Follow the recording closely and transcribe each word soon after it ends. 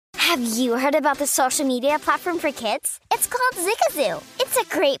Have you heard about the social media platform for kids? It's called Zigazoo. It's a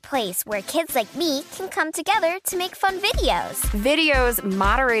great place where kids like me can come together to make fun videos. Videos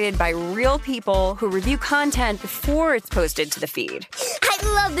moderated by real people who review content before it's posted to the feed. I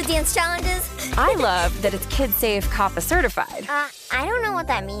love the dance challenges. I love that it's kid-safe COPPA certified. I don't know what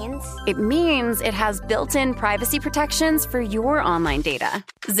that means. It means it has built-in privacy protections for your online data.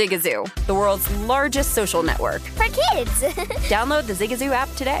 Zigazoo, the world's largest social network. For kids. Download the Zigazoo app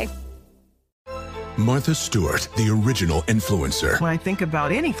today. Martha Stewart, the original influencer. When I think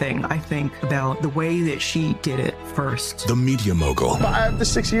about anything, I think about the way that she did it first. The media mogul. 5 to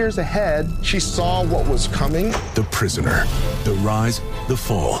 6 years ahead, she saw what was coming. The prisoner. The rise, the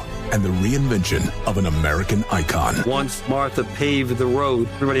fall, and the reinvention of an American icon. Once Martha paved the road,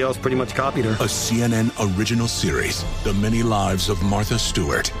 everybody else pretty much copied her. A CNN original series, The Many Lives of Martha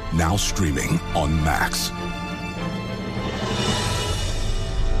Stewart, now streaming on Max.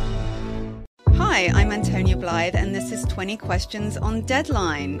 Hi, I'm Antonia Blythe, and this is 20 Questions on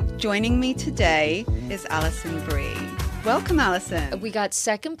Deadline. Joining me today is Alison Brie. Welcome, Alison. We got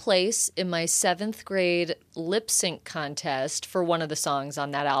second place in my 7th grade lip sync contest for one of the songs on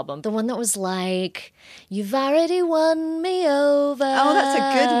that album. The one that was like, "You've already won me over." Oh, that's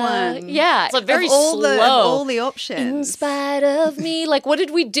a good one. Yeah. It's a very slow. Of all the options. In spite of me. Like, what did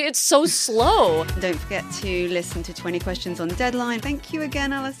we do? It's so slow. Don't forget to listen to 20 Questions on Deadline. Thank you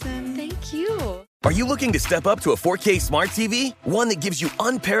again, Alison. Thank you. Are you looking to step up to a 4K smart TV? One that gives you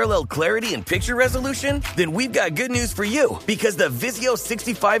unparalleled clarity and picture resolution? Then we've got good news for you, because the Vizio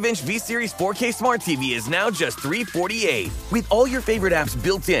 65-inch V-Series 4K smart TV is now just $348. With all your favorite apps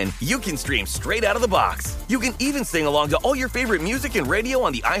built in, you can stream straight out of the box. You can even sing along to all your favorite music and radio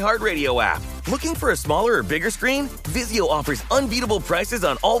on the iHeartRadio app. Looking for a smaller or bigger screen? Vizio offers unbeatable prices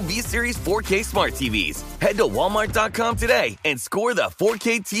on all V-Series 4K smart TVs. Head to Walmart.com today and score the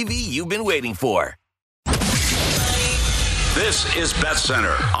 4K TV you've been waiting for. This is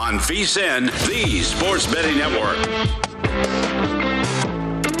BetCenter on VSiN, the Sports Betting Network.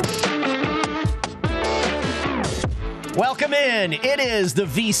 Welcome in. It is the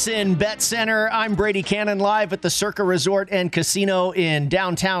VSiN Bet Center. I'm Brady Cannon, live at the Circa Resort and Casino in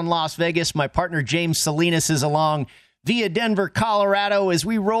downtown Las Vegas. My partner James Salinas is along via Denver, Colorado, as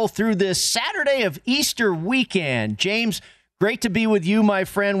we roll through this Saturday of Easter weekend. James, great to be with you, my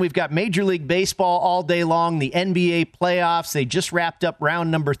friend. We've got Major League Baseball all day long, the NBA playoffs. They just wrapped up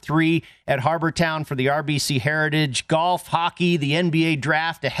round number 3 at Harbortown for the RBC Heritage. Golf, hockey, the NBA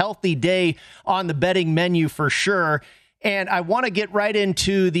draft, a healthy day on the betting menu for sure. And I want to get right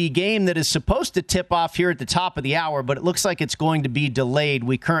into the game that is supposed to tip off here at the top of the hour, but it looks like it's going to be delayed.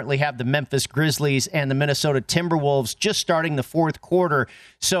 We currently have the Memphis Grizzlies and the Minnesota Timberwolves just starting the fourth quarter.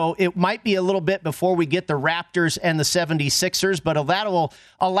 So it might be a little bit before we get the Raptors and the 76ers, but that will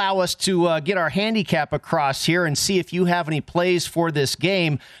allow us to get our handicap across here and see if you have any plays for this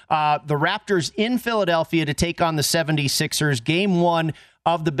game. The Raptors in Philadelphia to take on the 76ers. Game 1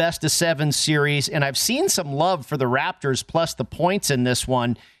 of the best-of-7 series, and I've seen some love for the Raptors plus the points in this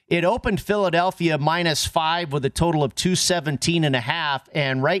one. It opened Philadelphia -5 with a total of 217.5,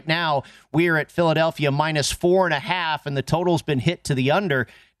 and right now we are at Philadelphia -4.5, and the total's been hit to the under,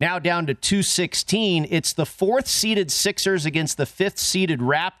 now down to 216. It's the 4th-seeded Sixers against the 5th-seeded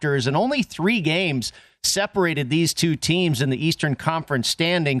Raptors, and only 3 games separated these two teams in the Eastern Conference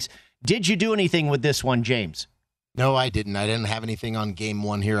standings. Did you do anything with this one, James? No, I didn't. I didn't have anything on game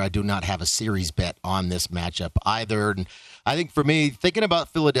 1 here. I do not have a series bet on this matchup either. And I think for me, thinking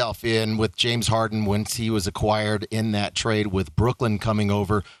about Philadelphia and with James Harden, once he was acquired in that trade with Brooklyn coming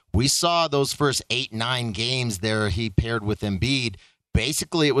over, we saw those first 8-9 games there he paired with Embiid.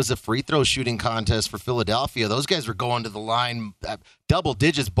 Basically, it was a free throw shooting contest for Philadelphia. Those guys were going to the line double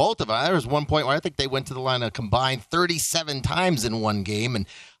digits, both of them. There was one point where I think they went to the line a combined 37 times in one game. And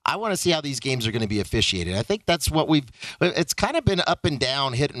I want to see how these games are going to be officiated. I think that's what it's kind of been up and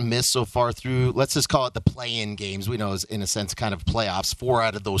down, hit and miss so far through, let's just call it the play-in games. We know is in a sense kind of playoffs. 4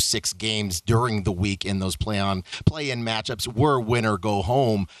 out of those 6 games during the week in those play-in matchups were win or go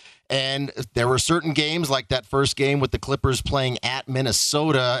home. And there were certain games like that first game with the Clippers playing at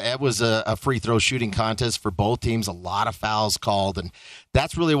Minnesota. It was a free throw shooting contest for both teams, a lot of fouls called. And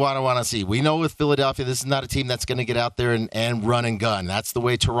that's really what I want to see. We know with Philadelphia, this is not a team that's going to get out there and run and gun. That's the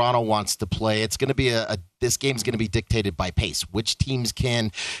way Toronto wants to play. It's going to be a this game's going to be dictated by pace. Which teams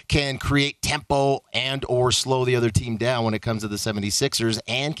can create tempo and or slow the other team down when it comes to the 76ers,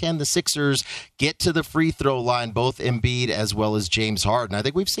 and can the Sixers get to the free throw line, both Embiid as well as James Harden? I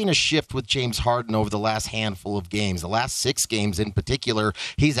think we've seen a shift with James Harden over the last handful of games. The last 6 games in particular,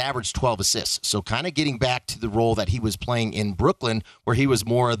 he's averaged 12 assists. So kind of getting back to the role that he was playing in Brooklyn, where he was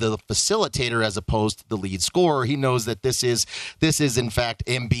more of the facilitator as opposed to the lead scorer. He knows that this is in fact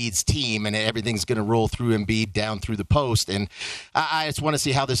Embiid's team, and everything's going to roll through Embiid down through the post. And I just want to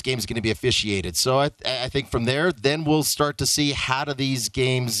see how this game is going to be officiated. So I think from there, then we'll start to see how do these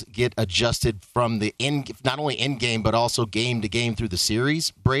games get adjusted from the not only in game but also game to game through the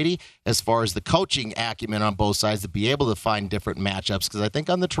series, Brady, as far as the coaching acumen on both sides to be able to find different matchups. Because I think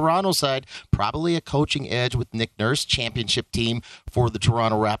on the Toronto side, probably a coaching edge with Nick Nurse, championship team for the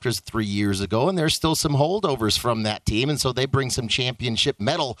Toronto Raptors 3 years ago, and there's still some holdovers from that team, and so they bring some championship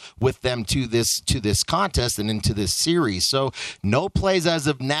metal with them to this contest and into this series. So no plays as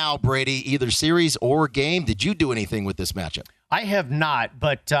of now, Brady, either series or game. Did you do anything with this matchup? I have not,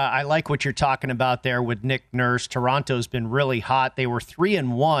 but I like what you're talking about there with Nick Nurse. Toronto's been really hot. They were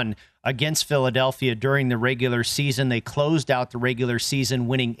 3-1 against Philadelphia during the regular season. They closed out the regular season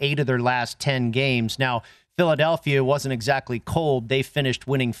winning 8 of their last 10 games. Now, Philadelphia wasn't exactly cold. They finished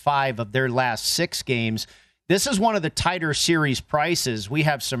winning 5 of their last 6 games. This is one of the tighter series prices. We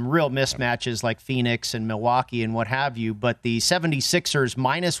have some real mismatches like Phoenix and Milwaukee and what have you, but the 76ers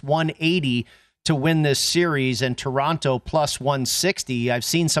minus 180 to win this series and Toronto plus 160. I've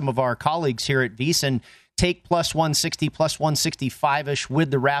seen some of our colleagues here at VSiN take plus 160, plus 165-ish with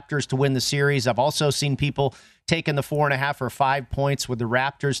the Raptors to win the series. I've also seen people taking the 4.5 or 5 points with the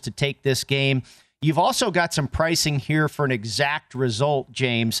Raptors to take this game. You've also got some pricing here for an exact result,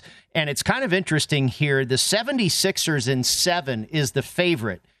 James, and it's kind of interesting here. The 76ers in 7 is the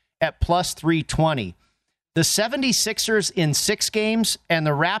favorite at plus 320. The 76ers in 6 games and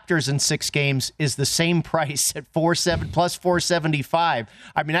the Raptors in 6 games is the same price at plus 475.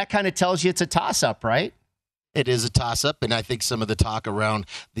 I mean, that kind of tells you it's a toss-up, right? It is a toss-up, and I think some of the talk around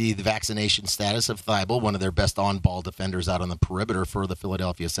the vaccination status of Thibault, one of their best on-ball defenders out on the perimeter for the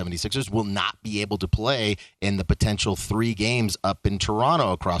Philadelphia 76ers, will not be able to play in the potential 3 games up in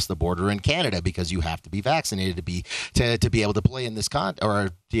Toronto across the border in Canada, because you have to be vaccinated to be able to play in this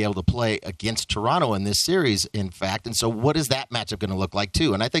or be able to play against Toronto in this series, in fact. And so what is that matchup going to look like,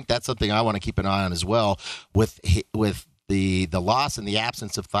 too? And I think that's something I want to keep an eye on as well with the loss and the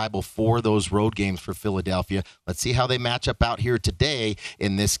absence of Thibault for those road games for Philadelphia. Let's see how they match up out here today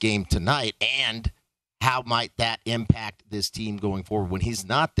in this game tonight, and how might that impact this team going forward when he's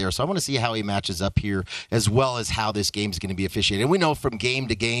not there. So I want to see how he matches up here, as well as how this game is going to be officiated. And we know from game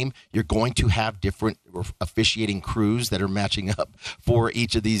to game, you're going to have different officiating crews that are matching up for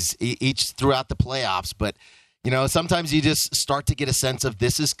each throughout the playoffs. But you know, sometimes you just start to get a sense of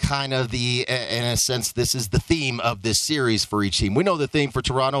this is kind of this is the theme of this series for each team. We know the theme for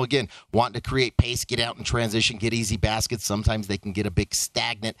Toronto, again, wanting to create pace, get out in transition, get easy baskets. Sometimes they can get a bit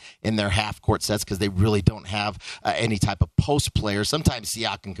stagnant in their half-court sets because they really don't have any type of post player. Sometimes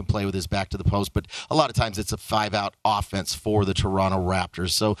Siakam can play with his back to the post, but a lot of times it's a 5-out offense for the Toronto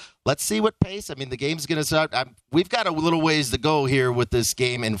Raptors. So let's see what pace. I mean, the game's going to start. We've got a little ways to go here with this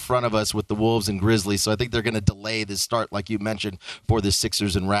game in front of us with the Wolves and Grizzlies, so I think they're going to delay the start, like you mentioned, for the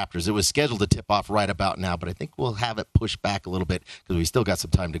Sixers and Raptors. It was scheduled to tip off right about now, but I think we'll have it pushed back a little bit because we still got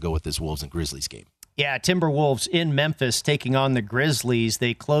some time to go with this Wolves and Grizzlies game. Yeah, Timberwolves in Memphis taking on the Grizzlies.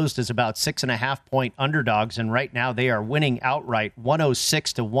 They closed as about 6.5-point underdogs, and right now they are winning outright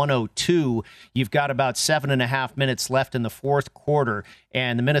 106-102. You've got about 7.5 minutes left in the fourth quarter,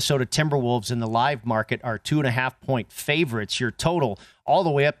 and the Minnesota Timberwolves in the live market are 2.5-point favorites. Your total all the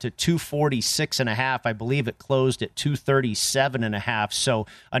way up to 246.5. I believe it closed at 237.5. So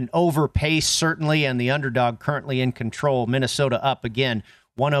an overpace certainly, and the underdog currently in control. Minnesota up again,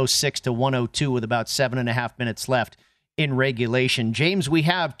 106-102 with about 7.5 minutes left in regulation. James, we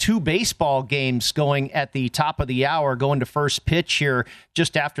have 2 baseball games going at the top of the hour, going to first pitch here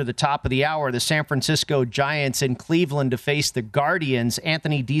just after the top of the hour. The San Francisco Giants in Cleveland to face the Guardians.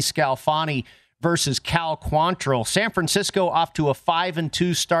 Anthony DeScalfani versus Cal Quantrill. San Francisco off to a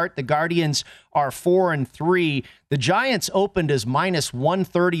 5-2 start. The Guardians are 4-3. The Giants opened as minus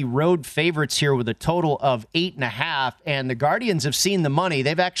 130 road favorites here with a total of 8.5, and the Guardians have seen the money.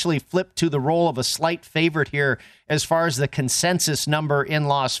 They've actually flipped to the role of a slight favorite here as far as the consensus number in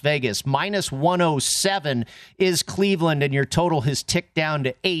Las Vegas. Minus 107 is Cleveland, and your total has ticked down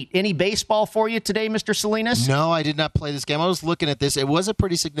to 8. Any baseball for you today, Mr. Salinas? No, I did not play this game. I was looking at this. It was a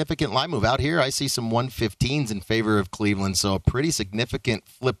pretty significant line move. Out here, I see some 115s in favor of Cleveland, so a pretty significant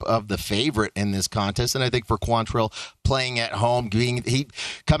flip of the favorite in this contest. And I think for Quantrill, playing at home,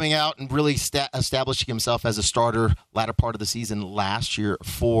 coming out and really establishing himself as a starter latter part of the season last year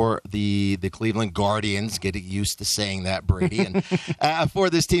for the Cleveland Guardians, getting used to saying that, Brady, and for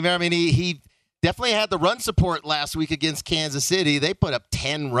this team. I mean, he definitely had the run support last week against Kansas City. They put up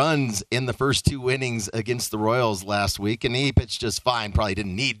 10 runs in the first 2 innings against the Royals last week, and he pitched just fine. Probably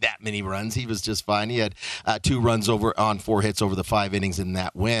didn't need that many runs. He was just fine. He had 2 runs on 4 hits over the 5 innings in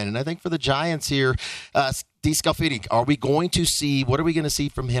that win. And I think for the Giants here, DeScalfini, what are we going to see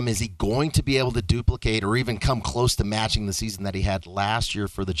from him? Is he going to be able to duplicate or even come close to matching the season that he had last year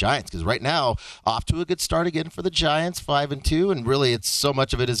for the Giants? Because right now, off to a good start again for the Giants, 5-2, and really it's so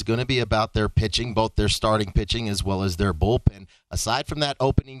much of it is going to be about their pitching, both their starting pitching as well as their bullpen. Aside from that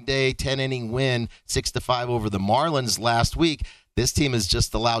opening day 10-inning win, 6-5 over the Marlins last week, this team has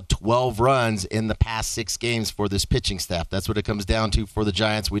just allowed 12 runs in the past 6 games for this pitching staff. That's what it comes down to for the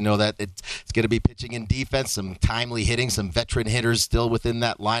Giants. We know that it's going to be pitching and defense, some timely hitting, some veteran hitters still within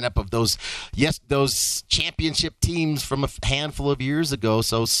that lineup of those championship teams from a handful of years ago.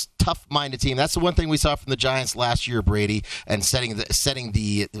 So tough-minded team. That's the one thing we saw from the Giants last year, Brady, and setting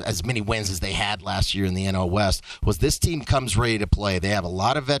the as many wins as they had last year in the NL West, was this team comes ready to play. They have a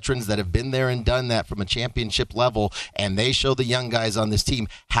lot of veterans that have been there and done that from a championship level, and they show the young guys on this team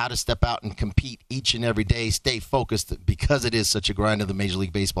how to step out and compete each and every day, stay focused, because it is such a grind of the Major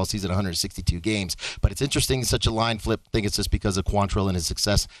League Baseball season, 162 games. But it's interesting, such a line flip. I think it's just because of Quantrill and his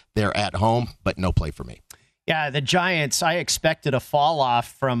success there at home, but no play for me. Yeah, the Giants, I expected a fall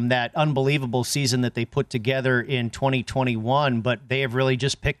off from that unbelievable season that they put together in 2021, but they have really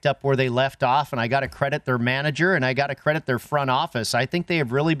just picked up where they left off, and I got to credit their manager, and I got to credit their front office. I think they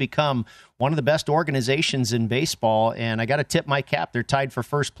have really become one of the best organizations in baseball, and I got to tip my cap. They're tied for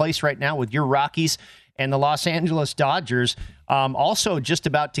first place right now with your Rockies and the Los Angeles Dodgers. Also just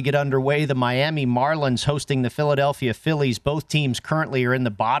about to get underway, the Miami Marlins hosting the Philadelphia Phillies. Both teams currently are in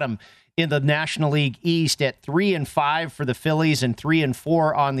the bottom in the National League East at 3-5 for the Phillies and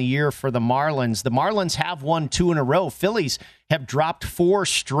 3-4 on the year for the Marlins. The Marlins have won 2 in a row. Phillies have dropped 4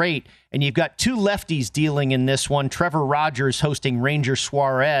 straight, and you've got 2 lefties dealing in this one. Trevor Rogers hosting Ranger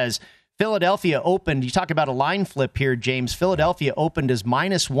Suarez. Philadelphia opened, you talk about a line flip here, James. Philadelphia opened as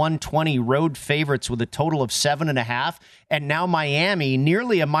 -120 road favorites with a total of 7.5. And now Miami,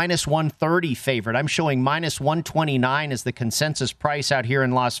 nearly a -130 favorite. I'm showing -129 as the consensus price out here in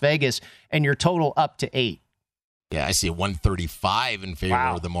Las Vegas, and your total up to 8. Yeah, I see a 135 in favor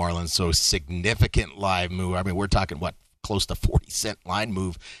of the Marlins. So significant live move. I mean, we're talking, close to 40-cent line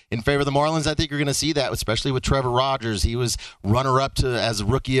move in favor of the Marlins. I think you're going to see that, especially with Trevor Rogers. He was runner-up as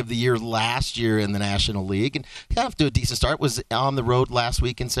Rookie of the Year last year in the National League, and got off to a decent start. Was on the road last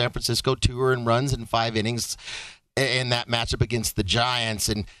week in San Francisco, 2 earned runs in 5 innings in that matchup against the Giants.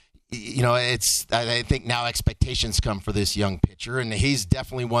 And I think now expectations come for this young pitcher, and he's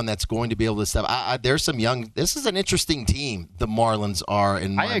definitely one that's going to be able to step. There's some young. This is an interesting team. The Marlins are,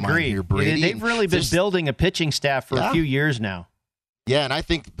 in my mind here, Brady. They've really been building a pitching staff for a few years now. Yeah, and I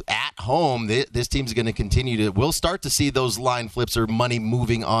think at home, this team's going to continue to. We'll start to see those line flips or money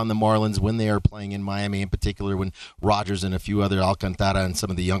moving on the Marlins when they are playing in Miami, in particular when Rogers and a few other Alcantara and some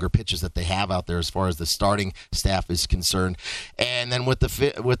of the younger pitchers that they have out there as far as the starting staff is concerned. And then with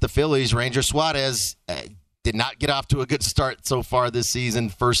the Phillies, Ranger Suarez did not get off to a good start so far this season.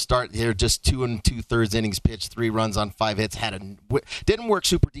 First start here, just 2 2/3 innings pitched, 3 runs on 5 hits. Didn't work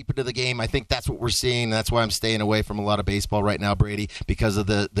super deep into the game. I think that's what we're seeing. That's why I'm staying away from a lot of baseball right now, Brady, because of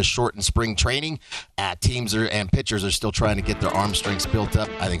the shortened spring training. Teams and pitchers are still trying to get their arm strengths built up.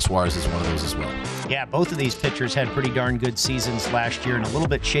 I think Suarez is one of those as well. Yeah, both of these pitchers had pretty darn good seasons last year and a little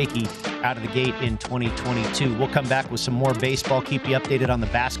bit shaky out of the gate in 2022. We'll come back with some more baseball, keep you updated on the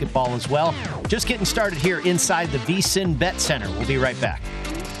basketball as well. Just getting started here inside the VSiN Bet Center. We'll be right back.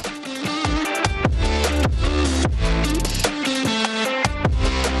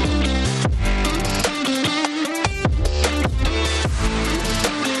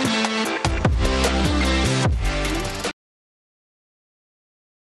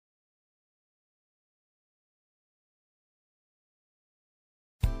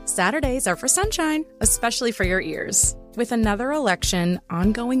 Saturdays are for sunshine, especially for your ears. With another election,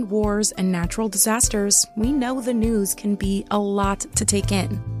 ongoing wars, and natural disasters, we know the news can be a lot to take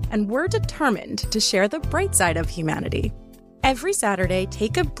in. And we're determined to share the bright side of humanity. Every Saturday,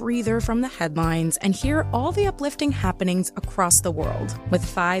 take a breather from the headlines and hear all the uplifting happenings across the world with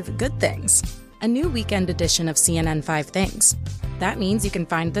 5 Good Things, a new weekend edition of CNN 5 Things. That means you can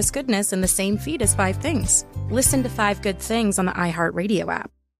find this goodness in the same feed as 5 Things. Listen to 5 Good Things on the iHeartRadio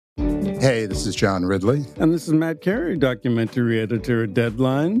app. Hey, this is John Ridley. And this is Matt Carey, documentary editor at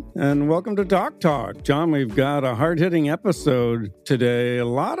Deadline. And welcome to Doc Talk. John, we've got a hard-hitting episode today. A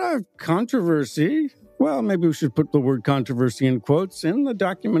lot of controversy. Well, maybe we should put the word controversy in quotes in the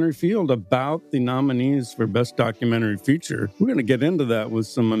documentary field about the nominees for Best Documentary Feature. We're going to get into that with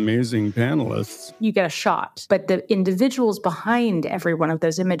some amazing panelists. You get a shot, but the individuals behind every one of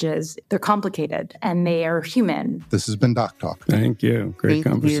those images, they're complicated and they are human. This has been Doc Talk. Thank you. Great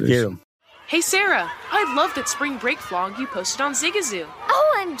conversation. Thank you. Hey, Sarah, I love that spring break vlog you posted on Zigazoo.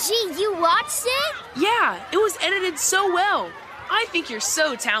 OMG, you watched it? Yeah, it was edited so well. I think you're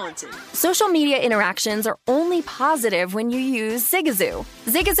so talented. Social media interactions are only positive when you use Zigazoo.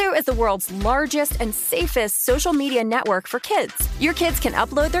 Zigazoo is the world's largest and safest social media network for kids. Your kids can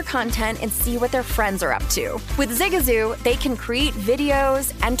upload their content and see what their friends are up to. With Zigazoo, they can create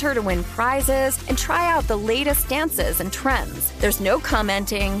videos, enter to win prizes, and try out the latest dances and trends. There's no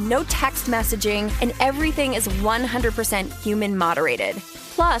commenting, no text messaging, and everything is 100% human moderated.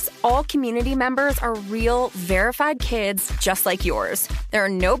 Plus, all community members are real, verified kids just like yours. There are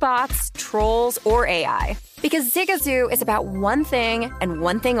no bots, trolls, or AI. Because Zigazoo is about one thing and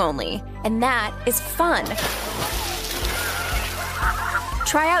one thing only, and that is fun.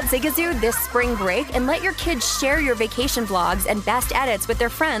 Try out Zigazoo this spring break and let your kids share your vacation vlogs and best edits with their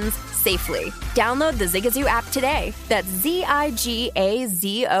friends safely. Download the Zigazoo app today. That's Zigazoo.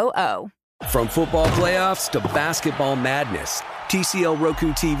 From football playoffs to basketball madness, TCL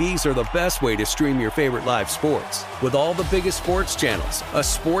Roku TVs are the best way to stream your favorite live sports. With all the biggest sports channels, a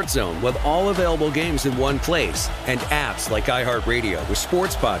sports zone with all available games in one place, and apps like iHeartRadio with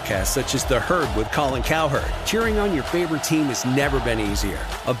sports podcasts such as The Herd with Colin Cowherd. Cheering on your favorite team has never been easier.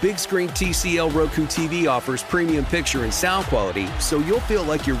 A big screen TCL Roku TV offers premium picture and sound quality, so you'll feel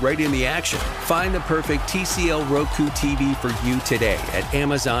like you're right in the action. Find the perfect TCL Roku TV for you today at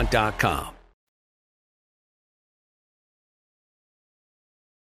Amazon.com.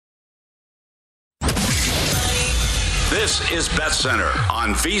 This is Bet Center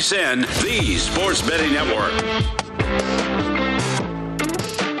on VSiN, the Sports Betting Network.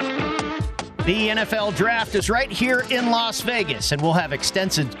 The NFL Draft is right here in Las Vegas, and we'll have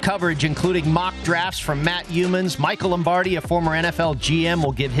extensive coverage, including mock drafts from Matt Youmans. Michael Lombardi, a former NFL GM,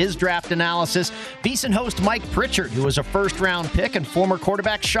 will give his draft analysis. VSiN host Mike Pritchard, who was a first-round pick, and former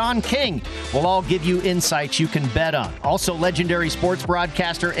quarterback Sean King will all give you insights you can bet on. Also, legendary sports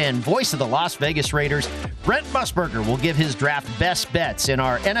broadcaster and voice of the Las Vegas Raiders, Brent Musburger, will give his draft best bets in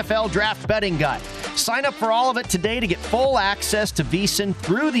our NFL Draft Betting Guide. Sign up for all of it today to get full access to VSiN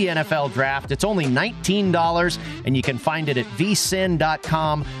through the NFL Draft. It's only $19, and you can find it at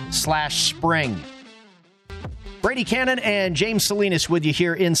vsin.com/spring. Brady Cannon and James Salinas with you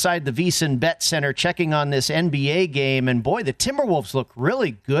here inside the VSiN Bet Center, checking on this NBA game. And boy, the Timberwolves look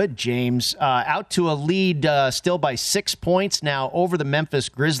really good, James. Out to a lead still by 6 points now over the Memphis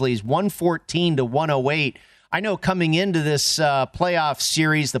Grizzlies, 114-108. I know coming into this playoff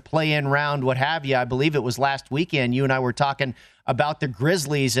series, the play-in round, what have you, I believe it was last weekend, you and I were talking about the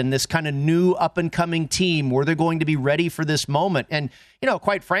Grizzlies and this kind of new up-and-coming team. Were they going to be ready for this moment? And, you know,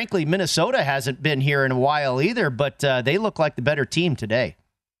 quite frankly, Minnesota hasn't been here in a while either, but they look like the better team today.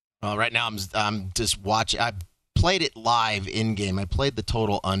 Well, right now I'm just watching. I played it live in-game. I played the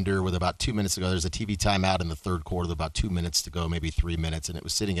total under with about 2 minutes ago. There's a TV timeout in the third quarter with about 2 minutes to go, maybe 3 minutes, and it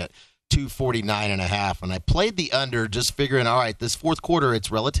was sitting at 249.5, and I played the under just figuring, all right, this fourth quarter, it's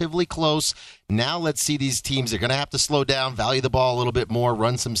relatively close. Now let's see these teams. They're going to have to slow down, value the ball a little bit more,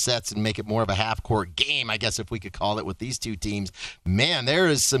 run some sets, and make it more of a half-court game, I guess, if we could call it, with these two teams. Man, there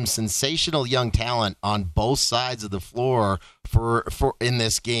is some sensational young talent on both sides of the floor for in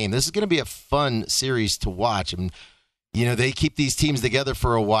this game. This is going to be a fun series to watch. And you know, they keep these teams together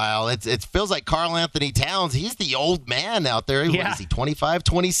for a while. It feels like Karl Anthony Towns, he's the old man out there. Yeah. What is he, 25,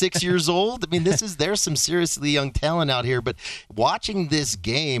 26 years old? I mean, there's some seriously young talent out here. But watching this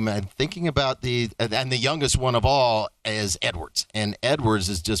game and thinking about the youngest one of all is Edwards. And Edwards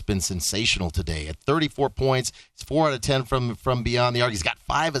has just been sensational today. At 34 points, he's 4 out of 10 from beyond the arc. He's got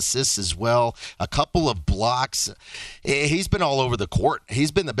 5 assists as well, a couple of blocks. He's been all over the court.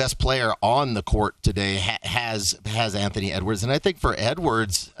 He's been the best player on the court today, has Anthony Edwards. And I think for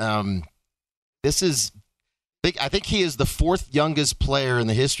Edwards, I think he is the 4th youngest player in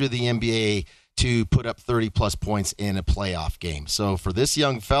the history of the NBA to put up 30-plus points in a playoff game. So for this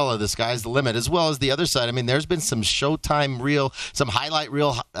young fella, the sky's the limit, as well as the other side. I mean, there's been some Showtime reel, some highlight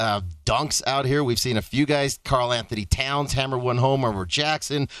reel dunks out here. We've seen a few guys. Karl Anthony Towns hammer one home over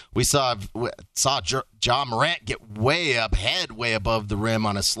Jackson. We saw Ja Morant get way up, head way above the rim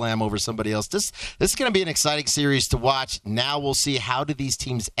on a slam over somebody else. This is going to be an exciting series to watch. Now we'll see how do these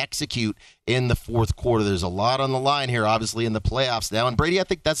teams execute in the fourth quarter. There's a lot on the line here, obviously, in the playoffs now. And Brady, I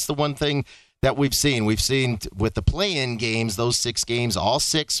think that's the one thing that we've seen. We've seen with the play-in games, those 6 games, all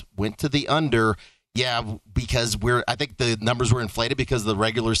 6 went to the under. Yeah, because I think the numbers were inflated because of the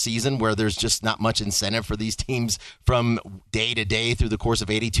regular season where there's just not much incentive for these teams from day to day through the course of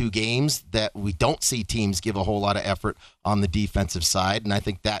 82 games, that we don't see teams give a whole lot of effort on the defensive side. And I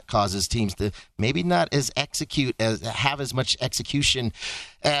think that causes teams to maybe not have as much execution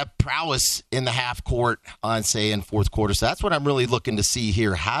prowess in the half court on, say, in fourth quarter. So that's what I'm really looking to see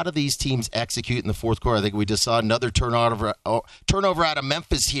here. How do these teams execute in the fourth quarter? I think we just saw another turnover out of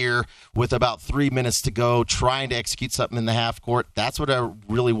Memphis here with about 3 minutes to go, trying to execute something in the half court. That's what I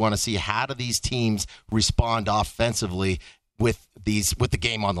really want to see. How do these teams respond offensively with the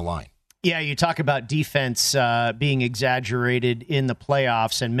game on the line? Yeah, you talk about defense being exaggerated in the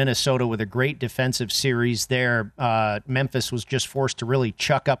playoffs, and Minnesota with a great defensive series there. Memphis was just forced to really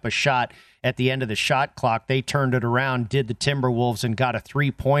chuck up a shot at the end of the shot clock. They turned it around, did the Timberwolves, and got a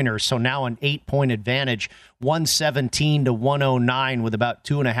 3-pointer. So now an 8-point advantage, 117-109 with about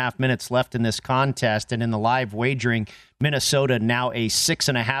 2.5 minutes left in this contest. And in the live wagering, Minnesota now a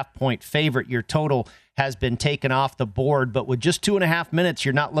 6.5-point favorite. Your total has been taken off the board, but with just 2.5 minutes,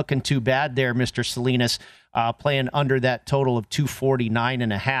 you're not looking too bad there, Mr. Salinas, playing under that total of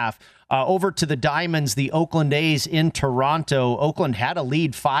 249.5. Over to the Diamonds, the Oakland A's in Toronto. Oakland had a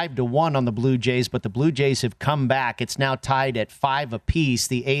lead 5-1 on the Blue Jays, but the Blue Jays have come back. It's now tied at 5 apiece.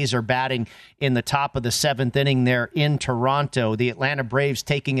 The A's are batting in the top of the 7th inning there in Toronto. The Atlanta Braves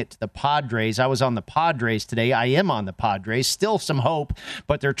taking it to the Padres. I was on the Padres today. I am on the Padres. Still some hope,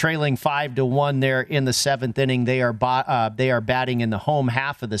 but they're trailing 5-1 there in the 7th inning. They are batting in the home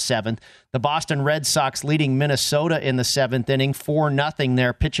half of the 7th. The Boston Red Sox leading Minnesota in the 7th inning, 4-0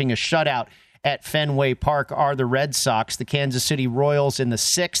 there, pitching a shutout at Fenway Park are the Red Sox. The Kansas City Royals in the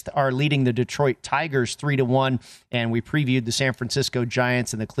 6th are leading the Detroit Tigers 3-1, and we previewed the San Francisco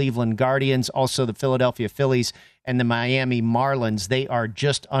Giants and the Cleveland Guardians, also the Philadelphia Phillies and the Miami Marlins. They are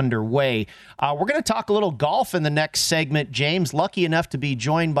just underway. We're going to talk a little golf in the next segment. James, lucky enough to be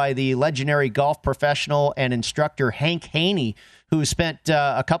joined by the legendary golf professional and instructor Hank Haney, who spent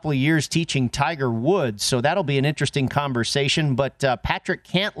a couple of years teaching Tiger Woods. So that'll be an interesting conversation. But Patrick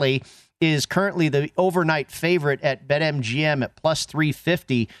Cantlay is currently the overnight favorite at BetMGM at plus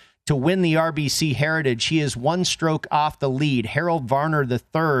 350 to win the RBC Heritage. He is 1 stroke off the lead. Harold Varner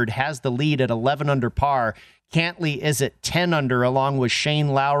III has the lead at 11 under par. Cantlay is at 10 under, along with Shane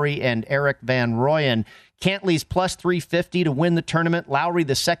Lowry and Eric Van Rooyen. Cantlay's plus 350 to win the tournament. Lowry,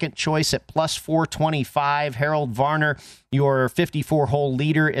 the second choice, at plus 425. Harold Varner, your 54-hole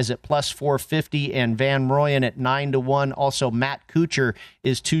leader, is at plus 450, and Van Rooyen at 9-1. Also, Matt Kuchar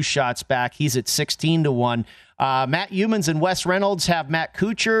is 2 shots back. He's at 16-1. Matt Youmans and Wes Reynolds have Matt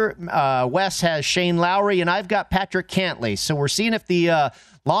Kuchar. Wes has Shane Lowry, and I've got Patrick Cantlay. So we're seeing if the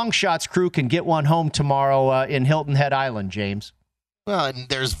Long Shots crew can get one home tomorrow in Hilton Head Island, James. Well, and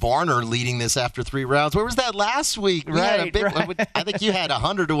there's Varner leading this after 3 rounds. Where was that last week? Right. I think you had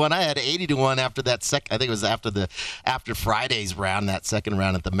 100-1. I had 80-1 after that second. I think it was after Friday's round, that second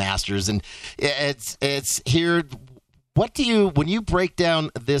round at the Masters. And it's here. What do you, when you break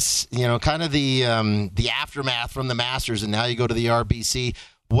down this, kind of the aftermath from the Masters, and now you go to the RBC?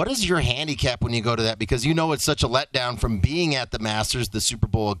 What is your handicap when you go to that? Because it's such a letdown from being at the Masters, the Super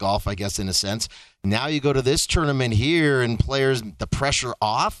Bowl of golf, I guess, in a sense. Now you go to this tournament here and players, the pressure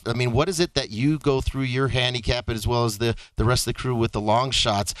off. I mean, what is it that you go through your handicap as well as the rest of the crew with the long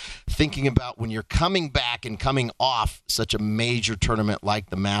shots, thinking about when you're coming back and coming off such a major tournament like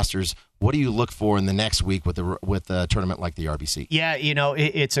the Masters? What do you look for in the next week with a tournament like the RBC? Yeah,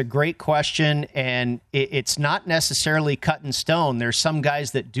 it's a great question, and it's not necessarily cut in stone. There's some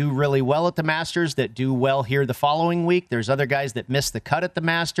guys that do really well at the Masters that do well here the following week. There's other guys that miss the cut at the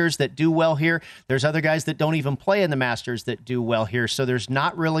Masters that do well here. There's other guys that don't even play in the Masters that do well here. So there's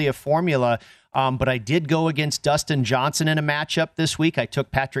not really a formula. But I did go against Dustin Johnson in a matchup this week. I took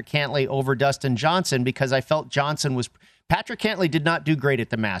Patrick Cantlay over Dustin Johnson because I felt Patrick Cantlay did not do great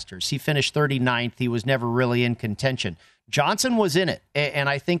at the Masters. He finished 39th. He was never really in contention. Johnson was in it, and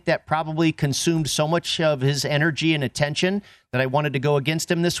I think that probably consumed so much of his energy and attention that I wanted to go against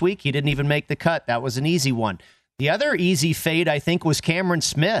him this week. He didn't even make the cut. That was an easy one. The other easy fade, I think, was Cameron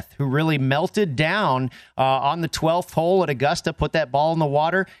Smith, who really melted down on the 12th hole at Augusta, put that ball in the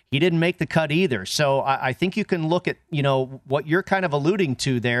water. He didn't make the cut either. So I think you can look at, what you're kind of alluding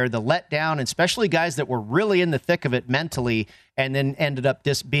to there, the letdown, especially guys that were really in the thick of it mentally and then ended up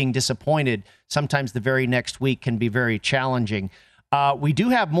being disappointed. Sometimes the very next week can be very challenging. We do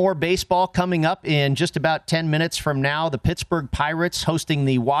have more baseball coming up in just about 10 minutes from now. The Pittsburgh Pirates hosting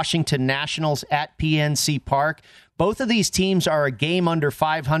the Washington Nationals at PNC Park. Both of these teams are a game under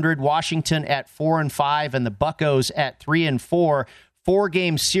 500. Washington at 4-5 and the Buccos at 3-4.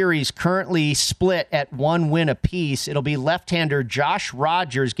 4-game series currently split at 1 win apiece. It'll be left-hander Josh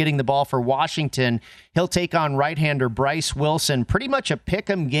Rogers getting the ball for Washington. He'll take on right-hander Bryce Wilson. Pretty much a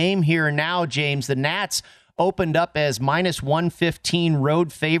pick'em game here now, James. The Nats opened up as minus 115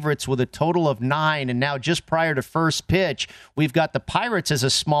 road favorites with a total of 9. And now just prior to first pitch, we've got the Pirates as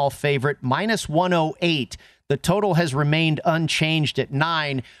a small favorite, minus 108. The total has remained unchanged at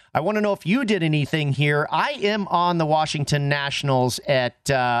 9. I want to know if you did anything here. I am on the Washington Nationals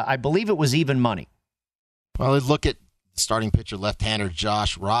at, I believe it was even money. Well, look at starting pitcher left-hander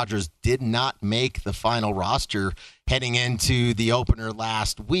Josh Rogers did not make the final roster heading into the opener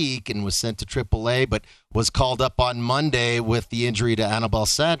last week and was sent to AAA, but was called up on Monday with the injury to Anibal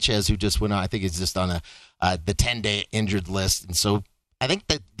Sanchez, who just went on. I think he's just on the 10-day injured list. And so I think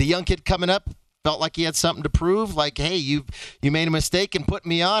that the young kid coming up felt like he had something to prove, like, hey, you made a mistake and put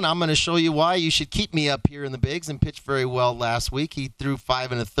me on. I'm going to show you why you should keep me up here in the bigs, and pitched very well last week. He threw 5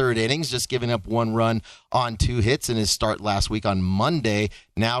 1/3 innings, just giving up 1 run on 2 hits in his start last week on Monday.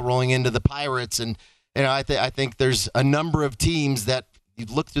 Now rolling into the Pirates, and I think there's a number of teams that you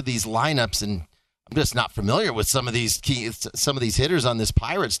look through these lineups, and I'm just not familiar with some of these hitters on this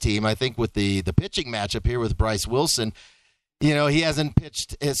Pirates team. I think with the pitching matchup here with Bryce Wilson, he hasn't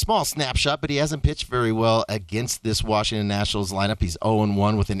pitched a small snapshot, but he hasn't pitched very well against this Washington Nationals lineup. He's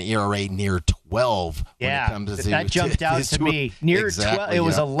 0-1 with an ERA near 12. Yeah, that jumped out to me. Near exactly, 12, it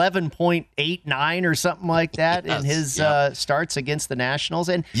was 11.89 or something like that in his starts against the Nationals.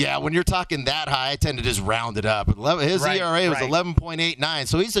 And yeah, when you're talking that high, I tend to just round it up. His ERA was 11.89,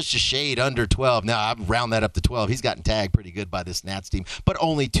 so he's just a shade under 12. Now, I'd round that up to 12. He's gotten tagged pretty good by this Nats team, but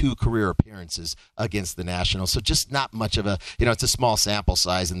only 2 career appearances against the Nationals, so just not much of a, it's a small sample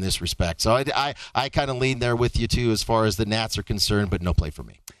size in this respect. So I kind of lean there with you, too, as far as the Nats are concerned, but no play for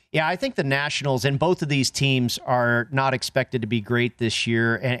me. Yeah, I think the Nationals and both of these teams are not expected to be great this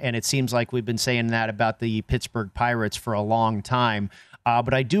year, and it seems like we've been saying that about the Pittsburgh Pirates for a long time.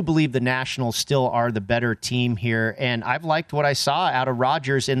 But I do believe the Nationals still are the better team here, and I've liked what I saw out of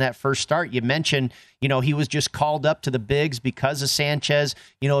Rogers in that first start. You mentioned, he was just called up to the bigs because of Sanchez,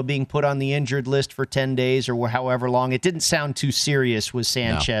 being put on the injured list for 10 days or however long. It didn't sound too serious with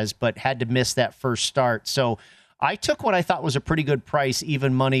Sanchez, but had to miss that first start. So I took what I thought was a pretty good price,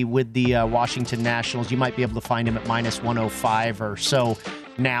 even money, with the Washington Nationals. You might be able to find him at minus 105 or so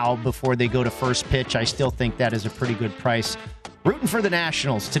now before they go to first pitch. I still think that is a pretty good price. Rooting for the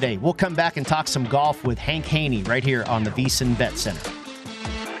Nationals today. We'll come back and talk some golf with Hank Haney right here on the VSiN Bet Center.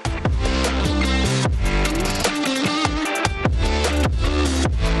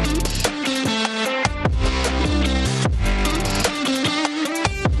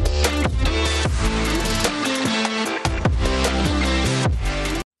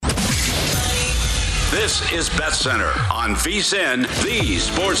 This is Bet Center on VSiN, the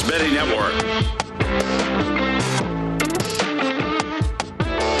Sports Betting Network.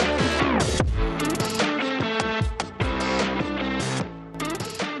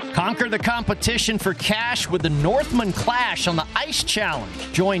 Conquer the competition for cash with the Northman Clash on the Ice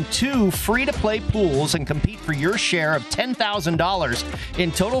Challenge. Join 2 free-to-play pools and compete for your share of $10,000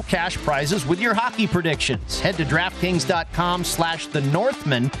 in total cash prizes with your hockey predictions. Head to DraftKings.com/The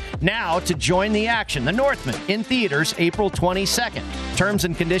Northman now to join the action. The Northman in theaters April 22nd. Terms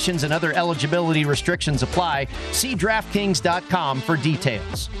and conditions and other eligibility restrictions apply. See DraftKings.com for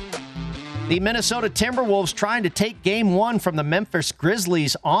details. The Minnesota Timberwolves trying to take Game 1 from the Memphis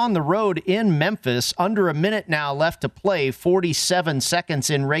Grizzlies on the road in Memphis. Under a minute now left to play, 47 seconds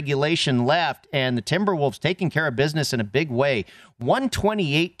in regulation left, and the Timberwolves taking care of business in a big way.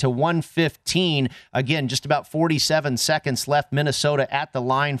 128-115. Again, just about 47 seconds left. Minnesota at the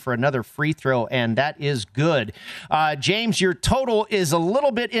line for another free throw, and that is good. James, your total is a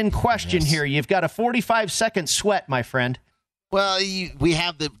little bit in question here. You've got a 45-second sweat, my friend. Well, we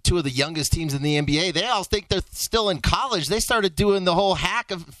have the two of the youngest teams in the NBA. They all think they're still in college. They started doing the whole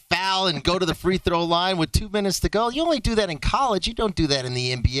hack of foul and go to the free throw line with 2 minutes to go. You only do that in college. You don't do that in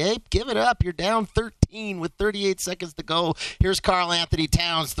the NBA. Give it up. You're down 13 with 38 seconds to go. Here's Karl Anthony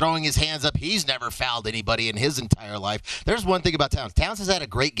Towns throwing his hands up. He's never fouled anybody in his entire life. There's one thing about Towns. Towns has had a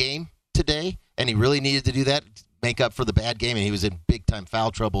great game today, and he really needed to do that, make up for the bad game, and he was in big-time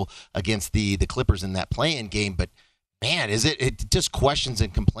foul trouble against the Clippers in that play-in game. But man, it just questions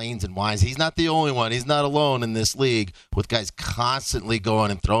and complains and whines. He's not the only one. He's not alone in this league with guys constantly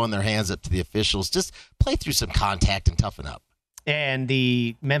going and throwing their hands up to the officials. Just play through some contact and toughen up. And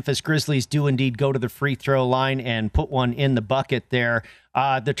the Memphis Grizzlies do indeed go to the free throw line and put one in the bucket there.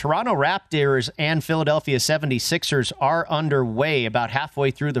 The Toronto Raptors and Philadelphia 76ers are underway about halfway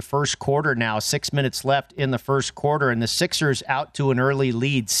through the first quarter now. 6 minutes left in the first quarter, and the Sixers out to an early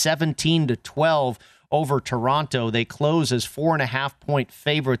lead, 17-12. Over Toronto. They close as 4.5-point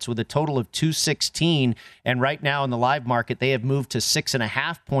favorites with a total of 216. And right now in the live market, they have moved to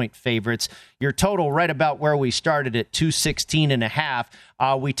 6.5-point favorites. Your total right about where we started at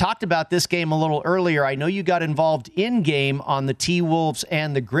 216.5. We talked about this game a little earlier. I know you got involved in game on the T-Wolves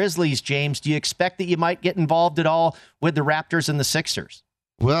and the Grizzlies, James. Do you expect that you might get involved at all with the Raptors and the Sixers?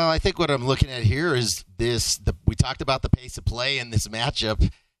 Well, I think what I'm looking at here is we talked about the pace of play in this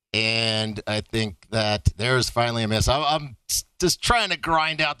matchup. And I think that there's finally a miss. I'm just trying to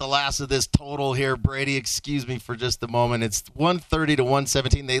grind out the last of this total here, Brady. Excuse me for just a moment. It's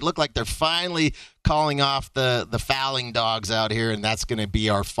 130-117. They look like they're finally calling off the fouling dogs out here, and that's going to be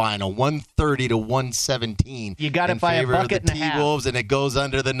our final, 130-117. You got it by a bucket and a half. T-Wolves, and it goes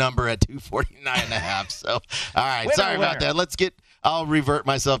under the number at 249.5. So, all right, sorry about that. I'll revert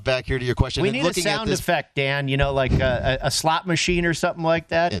myself back here to your question. We need a sound effect, Dan, like a slot machine or something like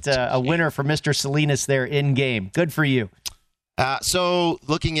that. It's a winner for Mr. Salinas there in game. Good for you. So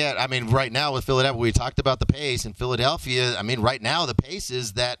looking at, right now with Philadelphia, we talked about the pace. In Philadelphia, right now the pace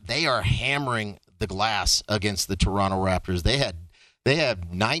is that they are hammering the glass against the Toronto Raptors. They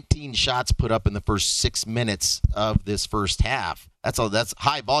had 19 shots put up in the first 6 minutes of this first half. That's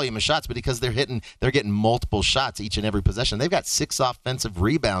high volume of shots, but because they're getting multiple shots each and every possession. They've got 6 offensive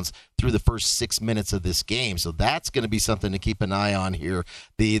rebounds through the first 6 minutes of this game. So that's going to be something to keep an eye on here.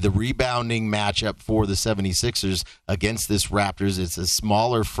 The rebounding matchup for the 76ers against this Raptors. It's a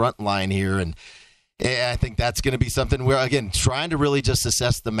smaller front line here, and I think that's going to be something where, again, trying to really just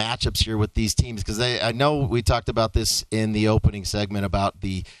assess the matchups here with these teams, because I know we talked about this in the opening segment about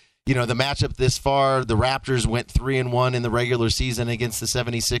the matchup this far. The Raptors went 3-1 in the regular season against the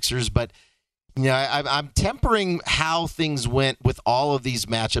 76ers, but I'm tempering how things went with all of these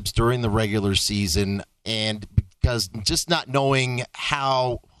matchups during the regular season, and because just not knowing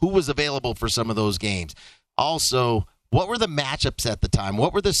who was available for some of those games. Also, what were the matchups at the time?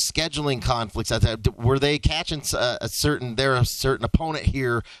 What were the scheduling conflicts at that? Were they catching a certain opponent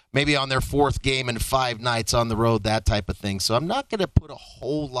here, maybe on their 4th game in 5 nights on the road, that type of thing? So I'm not going to put a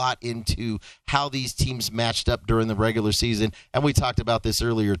whole lot into how these teams matched up during the regular season. And we talked about this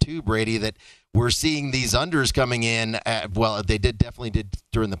earlier too, Brady, that we're seeing these unders coming in. They definitely did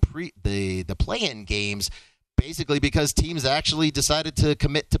during the play-in games. Basically because teams actually decided to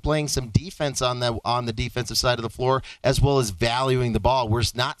commit to playing some defense on the defensive side of the floor, as well as valuing the ball. We're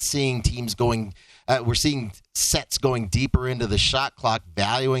not seeing teams going we're seeing sets going deeper into the shot clock,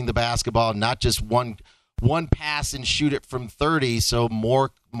 valuing the basketball, not just one pass and shoot it from 30. So more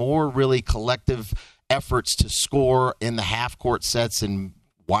really collective efforts to score in the half-court sets and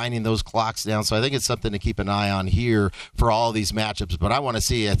winding those clocks down. So I think it's something to keep an eye on here for all these matchups. But I want to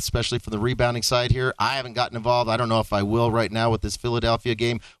see, especially from the rebounding side here, I haven't gotten involved. I don't know if I will right now with this Philadelphia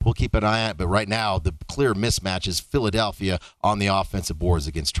game. We'll keep an eye on it. But right now, the clear mismatch is Philadelphia on the offensive boards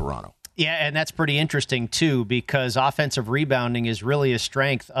against Toronto. Yeah, and that's pretty interesting, too, because offensive rebounding is really a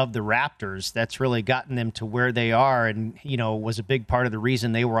strength of the Raptors. That's really gotten them to where they are and, was a big part of the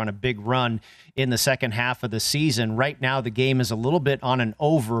reason they were on a big run in the second half of the season. Right now, the game is a little bit on an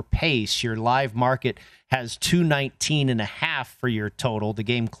over pace. Your live market has 219.5 for your total. The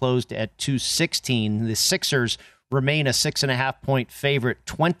game closed at 216. The Sixers remain a 6.5-point favorite,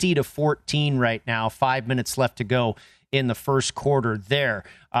 20-14 right now, 5 minutes left to go in the first quarter there.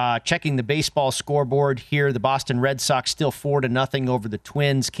 Checking the baseball scoreboard here, the Boston Red Sox still 4-0 over the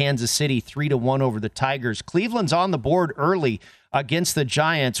Twins. Kansas City 3-1 over the Tigers. Cleveland's on the board early against the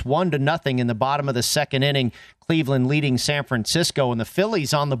Giants, 1-0 in the bottom of the second inning. Cleveland leading San Francisco, and the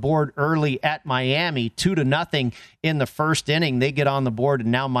Phillies on the board early at Miami, 2-0 in the first inning. They get on the board,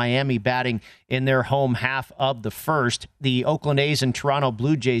 and now Miami batting in their home half of the first. The Oakland A's and Toronto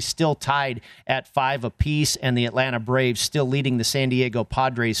Blue Jays still tied at 5 apiece, and the Atlanta Braves still leading the San Diego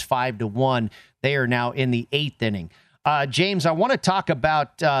Padres 5-1. They are now in the 8th inning. James, I want to talk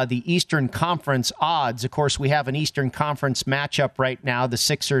about the Eastern Conference odds. Of course, we have an Eastern Conference matchup right now, the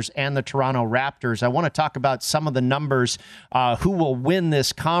Sixers and the Toronto Raptors. I want to talk about some of the numbers, who will win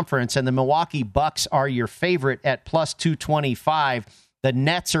this conference, and the Milwaukee Bucks are your favorite at plus 225. The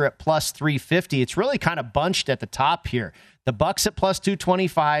Nets are at plus 350. It's really kind of bunched at the top here. The Bucks at plus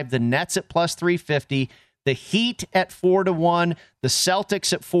 225, the Nets at plus 350, the Heat at 4-1, the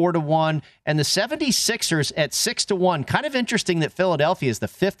Celtics at 4-1, and the 76ers at 6-1. Kind of interesting that Philadelphia is the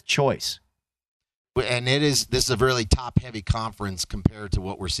 5th choice. And this is a really top-heavy conference compared to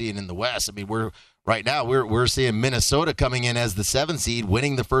what we're seeing in the West. I mean, we're seeing Minnesota coming in as the 7th seed,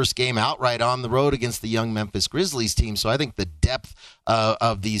 winning the first game outright on the road against the young Memphis Grizzlies team. So I think the depth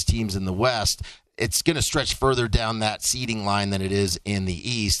of these teams in the West, it's going to stretch further down that seeding line than it is in the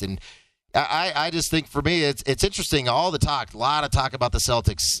East. And I just think for me it's interesting. A lot of talk about the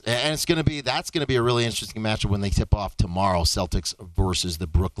Celtics, and that's going to be a really interesting matchup when they tip off tomorrow. Celtics versus the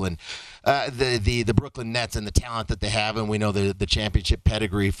Brooklyn Nets and the talent that they have, and we know the championship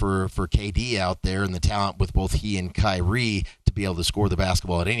pedigree for KD out there, and the talent with both he and Kyrie to be able to score the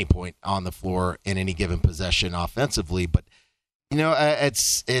basketball at any point on the floor in any given possession offensively, but.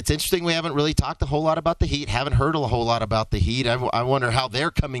 It's interesting. We haven't really talked a whole lot about the Heat. Haven't heard a whole lot about the Heat. I wonder how they're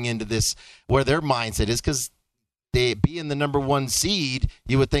coming into this, where their mindset is, because they being the number 1 seed,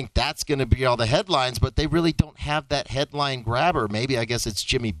 you would think that's going to be all the headlines, but they really don't have that headline grabber. Maybe, I guess it's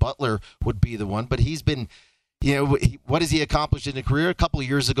Jimmy Butler would be the one, but he's been, what has he accomplished in a career? A couple of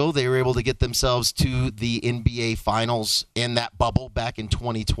years ago, they were able to get themselves to the NBA Finals in that bubble back in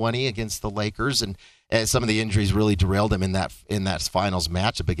 2020 against the Lakers, and some of the injuries really derailed him in that finals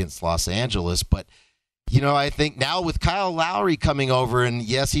matchup against Los Angeles. But I think now with Kyle Lowry coming over, and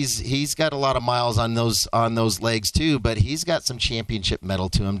yes, he's got a lot of miles on those legs too, but he's got some championship metal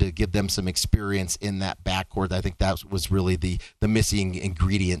to him to give them some experience in that backcourt. I think that was really the missing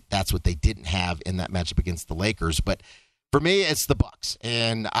ingredient. That's what they didn't have in that matchup against the Lakers. But for me, it's the Bucks,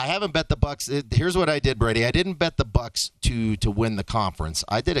 and I haven't bet the Bucks. Here's what I did, Brady. I didn't bet the Bucks to win the conference.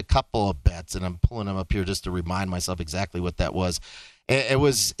 I did a couple of bets, and I'm pulling them up here just to remind myself exactly what that was. It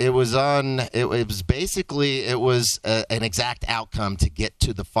was basically an exact outcome to get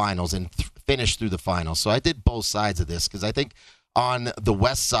to the finals and finish through the finals. So I did both sides of this because I think on the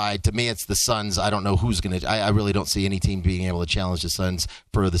West side, to me, it's the Suns. I don't know who's going to. I really don't see any team being able to challenge the Suns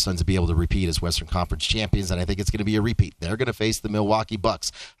for the Suns to be able to repeat as Western Conference champions, and I think it's going to be a repeat. They're going to face the Milwaukee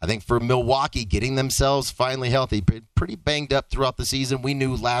Bucks. I think for Milwaukee, getting themselves finally healthy, pretty banged up throughout the season. We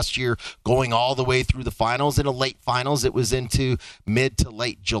knew last year going all the way through the finals, in a late finals, it was into mid to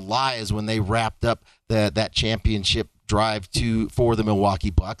late July is when they wrapped up that championship drive for the Milwaukee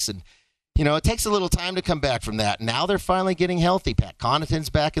Bucks, and it takes a little time to come back from that. Now they're finally getting healthy. Pat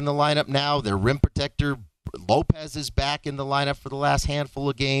Connaughton's back in the lineup now. Their rim protector, Lopez, is back in the lineup for the last handful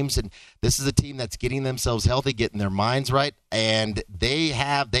of games. And this is a team that's getting themselves healthy, getting their minds right. And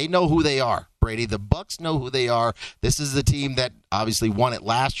they know who they are, Brady. The Bucks know who they are. This is the team that obviously won it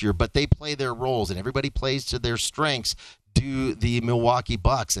last year, but they play their roles, and everybody plays to their strengths. Do the Milwaukee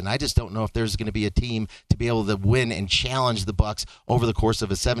Bucks, and I just don't know if there's going to be a team to be able to win and challenge the Bucks over the course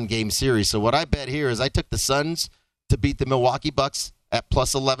of a 7-game series. So what I bet here is I took the Suns to beat the Milwaukee Bucks at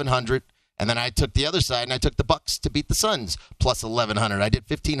plus 1,100, and then I took the other side and I took the Bucks to beat the Suns plus 1,100. I did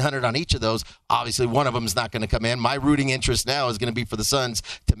 1,500 on each of those. Obviously, one of them is not going to come in. My rooting interest now is going to be for the Suns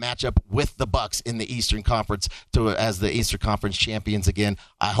to match up with the Bucks in the Eastern Conference as the Eastern Conference champions again.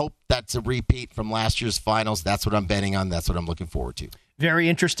 I hope that's a repeat from last year's finals. That's what I'm betting on. That's what I'm looking forward to. Very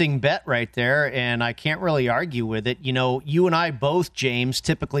interesting bet right there, and I can't really argue with it. You and I both, James,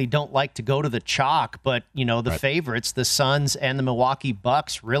 typically don't like to go to the chalk, but, the favorites, the Suns and the Milwaukee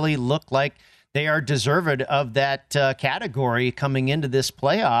Bucks, really look like they are deserved of that category coming into this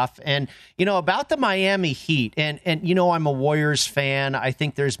playoff. And, about the Miami Heat, and I'm a Warriors fan. I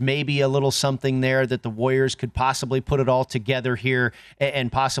think there's maybe a little something there that the Warriors could possibly put it all together here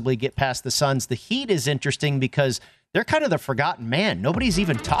and possibly get past the Suns. The Heat is interesting because they're kind of the forgotten man. Nobody's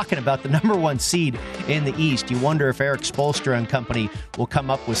even talking about the number 1 seed in the East. You wonder if Eric Spoelstra and company will come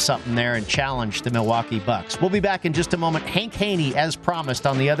up with something there and challenge the Milwaukee Bucks. We'll be back in just a moment. Hank Haney, as promised,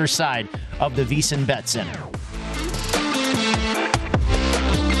 on the other side of the VSiN Bet Center.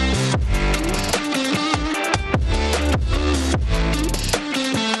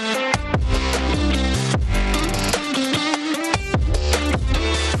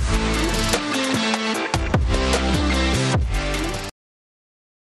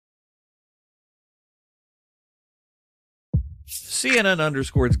 CNN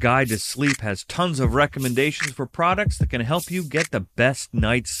Underscored's Guide to Sleep has tons of recommendations for products that can help you get the best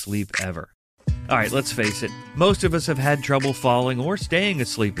night's sleep ever. All right, let's face it, most of us have had trouble falling or staying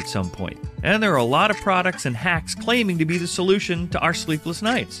asleep at some point, and there are a lot of products and hacks claiming to be the solution to our sleepless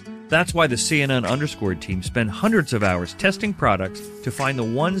nights. That's why the CNN Underscored team spend hundreds of hours testing products to find the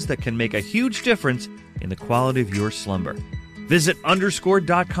ones that can make a huge difference in the quality of your slumber. Visit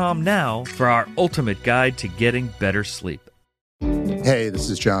underscored.com now for our ultimate guide to getting better sleep. Hey, this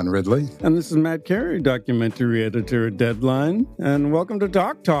is John Ridley. And this is Matt Carey, documentary editor at Deadline. And welcome to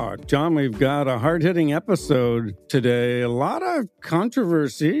Talk Talk. John, we've got a hard-hitting episode today. A lot of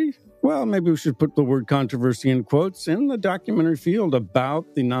controversy. Well, maybe we should put the word controversy in quotes in the documentary field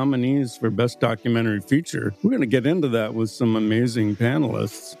about the nominees for Best Documentary Feature. We're going to get into that with some amazing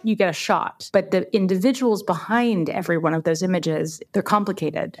panelists. You get a shot, but the individuals behind every one of those images, they're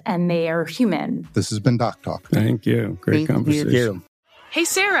complicated and they are human. This has been Doc Talk. Thank you. Great conversation. You. Hey,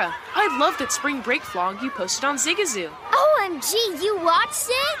 Sarah, I love that spring break vlog you posted on Zigazoo. OMG, you watched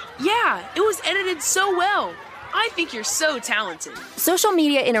it? Yeah, it was edited so well. I think you're so talented. Social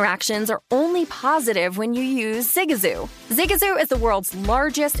media interactions are only positive when you use Zigazoo. Zigazoo is the world's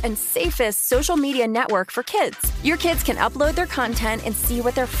largest and safest social media network for kids. Your kids can upload their content and see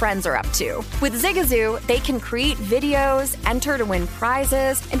what their friends are up to. With Zigazoo, they can create videos, enter to win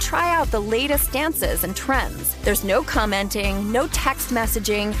prizes, and try out the latest dances and trends. There's no commenting, no text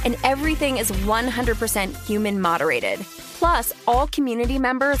messaging, and everything is 100% human moderated. Plus, all community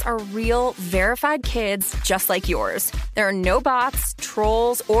members are real, verified kids just like yours. There are no bots,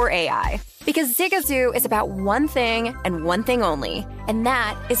 trolls, or AI. Because Zigazoo is about one thing and one thing only, and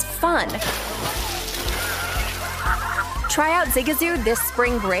that is fun. Try out Zigazoo this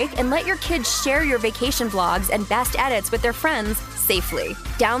spring break and let your kids share your vacation vlogs and best edits with their friends safely.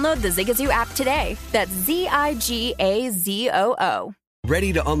 Download the Zigazoo app today. That's Zigazoo.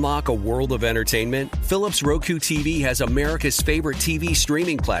 Ready to unlock a world of entertainment? Philips Roku TV has America's favorite TV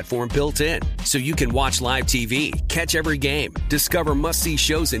streaming platform built in, so you can watch live TV, catch every game, discover must-see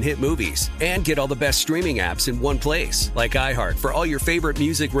shows and hit movies, and get all the best streaming apps in one place, like iHeart for all your favorite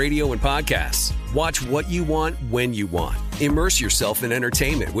music, radio, and podcasts. Watch what you want, when you want. Immerse yourself in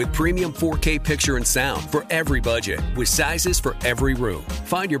entertainment with premium 4K picture and sound for every budget, with sizes for every room.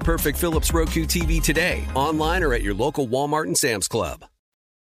 Find your perfect Philips Roku TV today, online or at your local Walmart and Sam's Club.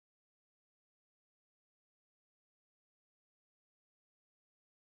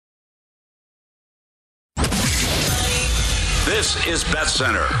 This is Bet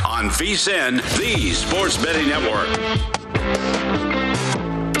Center on VSiN, the Sports Betting Network.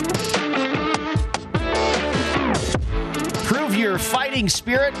 Prove your fighting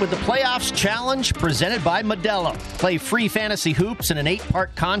spirit with the Playoffs Challenge presented by Modelo. Play free fantasy hoops in an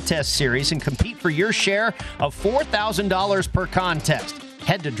 8-part contest series and compete for your share of $4,000 per contest.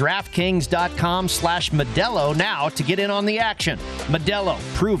 Head to DraftKings.com/Modelo now to get in on the action. Modelo,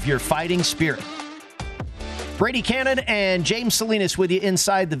 prove your fighting spirit. Brady Cannon and James Salinas with you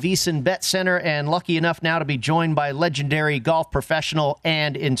inside the VSiN Bet Center, and lucky enough now to be joined by legendary golf professional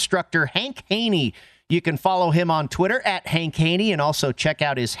and instructor Hank Haney. You can follow him on Twitter at Hank Haney and also check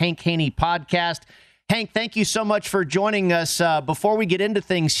out his Hank Haney podcast. Hank, thank you so much for joining us. Before we get into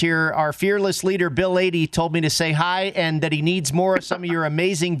things here, our fearless leader, Bill Adie, told me to say hi and that he needs more of some of your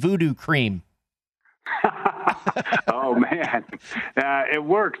amazing voodoo cream. Oh, man. It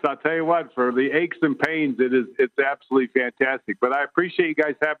works. I'll tell you what, for the aches and pains, it's absolutely fantastic. But I appreciate you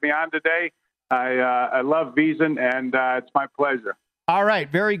guys having me on today. I love VSiN, and it's my pleasure. All right,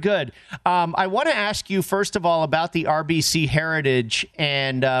 very good. I want to ask you, first of all, about the RBC Heritage.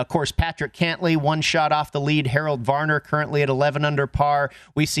 And, of course, Patrick Cantlay, one shot off the lead. Harold Varner currently at 11 under par.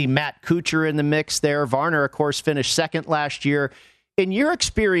 We see Matt Kuchar in the mix there. Varner, of course, finished second last year. In your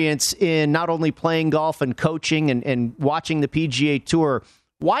experience in not only playing golf and coaching and watching the PGA Tour,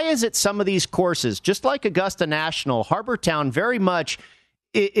 why is it some of these courses, just like Augusta National, Harbour Town very much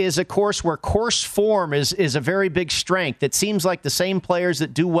is a course where course form is a very big strength? It seems like the same players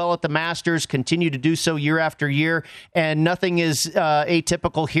that do well at the Masters continue to do so year after year, and nothing is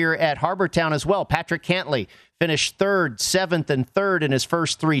atypical here at Harbour Town as well. Patrick Cantlay finished 3rd, 7th, and 3rd in his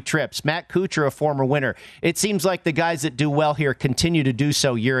first 3 trips. Matt Kuchar, a former winner. It seems like the guys that do well here continue to do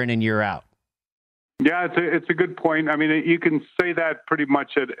so year in and year out. Yeah, it's a good point. I mean, you can say that pretty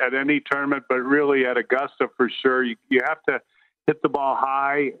much at any tournament, but really at Augusta for sure. You have to hit the ball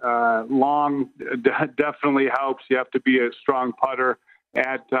high, long definitely helps. You have to be a strong putter.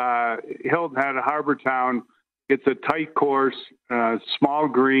 At Hilton Head, Harbour Town, it's a tight course, small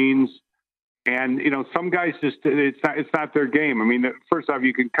greens. And, you know, some guys just, it's not their game. I mean, first off,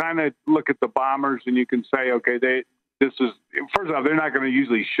 you can kind of look at the Bombers and you can say, okay, this is, first off, they're not going to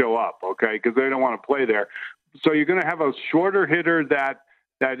usually show up, okay, because they don't want to play there. So you're going to have a shorter hitter that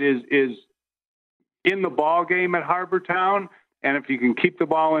is in the ball game at Harbor Town, and if you can keep the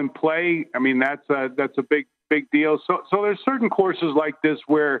ball in play, I mean, that's a big deal. So there's certain courses like this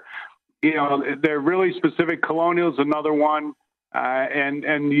where, you know, they're really specific. Colonial's another one,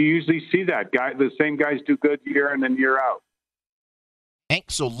 and you usually see that the same guys do good year in and year out. Hank,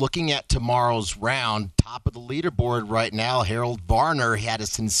 so looking at tomorrow's round, top of the leaderboard right now, Harold Varner had a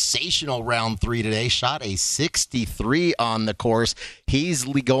sensational round 3 today, shot a 63 on the course. He's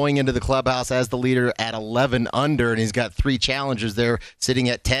going into the clubhouse as the leader at 11 under, and he's got 3 challengers there sitting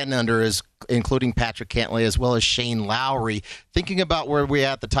at 10 under, including Patrick Cantlay as well as Shane Lowry. Thinking about where we're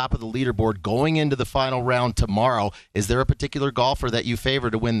at the top of the leaderboard going into the final round tomorrow, is there a particular golfer that you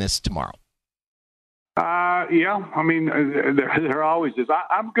favor to win this tomorrow? Yeah, I mean, there always is.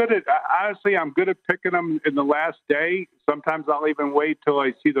 I'm good at picking them in the last day. Sometimes I'll even wait till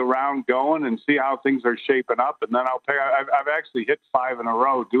I see the round going and see how things are shaping up, and then I'll pick. I've actually hit 5 in a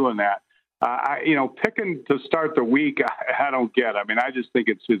row doing that. Picking to start the week, I don't get. I mean, I just think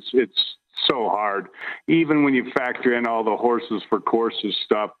it's so hard, even when you factor in all the horses for courses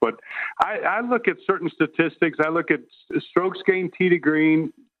stuff. But I look at certain statistics. I look at strokes gained, tee to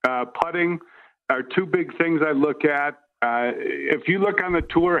green, putting. Are 2 big things I look at. If you look on the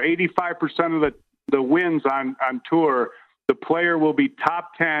tour, 85% of the wins on tour, the player will be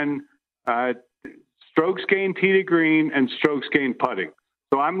top 10 strokes gained, tee to green, and strokes gained putting.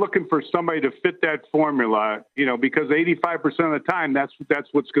 So I'm looking for somebody to fit that formula, you know, because 85% of the time that's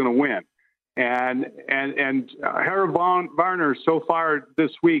what's going to win. And Harold Varner so far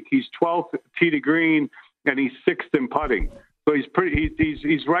this week, he's 12th tee to green and he's 6th in putting. So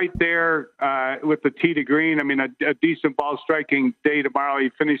he's right there with the tee to green. I mean, a decent ball striking day tomorrow. He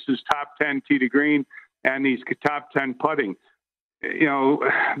finishes top 10 tee to green, and he's top 10 putting. You know,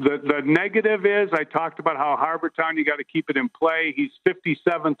 the negative is I talked about how Harbor Town, you got to keep it in play. He's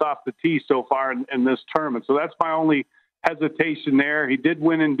 57th off the tee so far in this tournament. So that's my only hesitation there. He did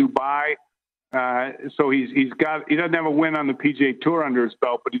win in Dubai. So he doesn't have a win on the PGA Tour under his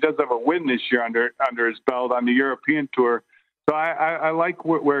belt, but he does have a win this year under his belt on the European Tour. So I like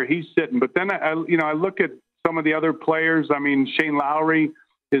where he's sitting, but then I look at some of the other players. I mean, Shane Lowry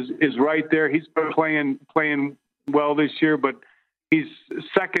is right there. He's been playing well this year, but he's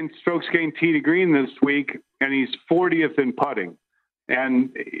 2nd strokes gained tee to green this week, and he's 40th in putting. And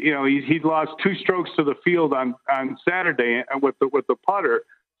you know he lost 2 strokes to the field on Saturday with the putter.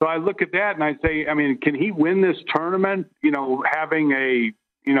 So I look at that and I say, I mean, can he win this tournament? You know, having a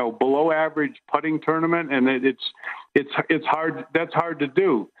below average putting tournament, and it's hard. That's hard to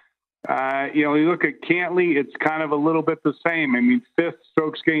do. You look at Cantlay, it's kind of a little bit the same. I mean, 5th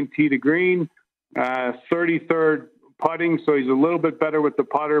strokes gained tee to green, 33rd putting, so he's a little bit better with the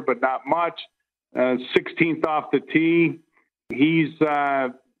putter, but not much. 16th off the tee. He's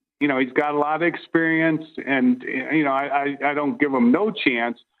he's got a lot of experience, and I don't give him no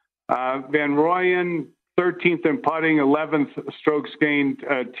chance. Van Rooyen, 13th in putting, 11th strokes gained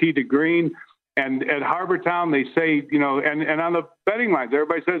tee to green. And at Harbor Town, they say, and on the betting lines,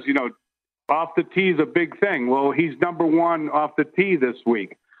 everybody says, off the tee is a big thing. Well, he's number 1 off the tee this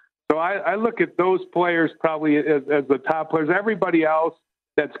week. So I look at those players probably as the top players. Everybody else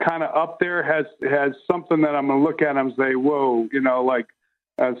that's kind of up there has something that I'm going to look at and say, whoa, like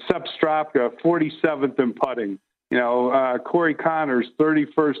Sepp Straka, 47th in putting. Corey Connors,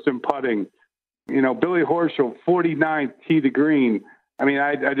 31st in putting. Billy Horschel, 49th tee to green. I mean,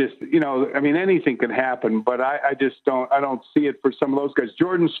 I just, anything can happen, but I just don't see it for some of those guys.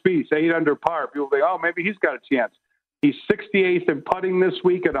 Jordan Spieth, 8 under par. People think, oh, maybe he's got a chance. He's 68th in putting this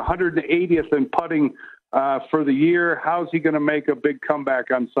week and 180th in putting for the year. How's he going to make a big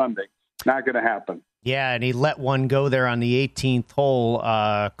comeback on Sunday? Not going to happen. Yeah, and he let one go there on the 18th hole.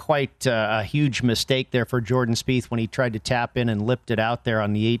 Quite a huge mistake there for Jordan Spieth when he tried to tap in and lipped it out there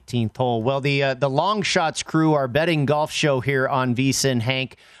on the 18th hole. Well, the Long Shots crew, our betting golf show here on VSiN,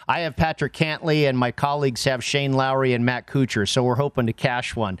 Hank. I have Patrick Cantlay, and my colleagues have Shane Lowry and Matt Kuchar, so we're hoping to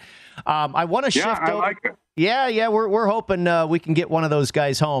cash one. I want to shift over. I like it. Yeah, we're hoping we can get one of those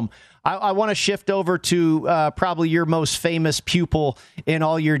guys home. I want to shift over to probably your most famous pupil in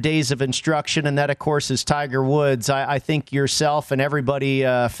all your days of instruction, and that, of course, is Tiger Woods. I think yourself and everybody,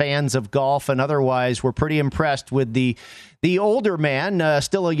 fans of golf and otherwise, were pretty impressed with the older man,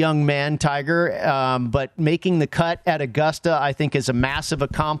 still a young man, Tiger, but making the cut at Augusta, I think, is a massive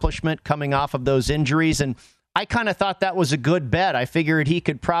accomplishment coming off of those injuries. And I kind of thought that was a good bet. I figured he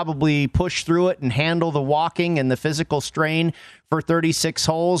could probably push through it and handle the walking and the physical strain for 36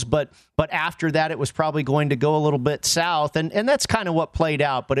 holes. But after that, it was probably going to go a little bit south. And that's kind of what played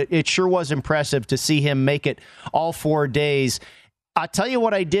out. But it sure was impressive to see him make it all 4 days. I'll tell you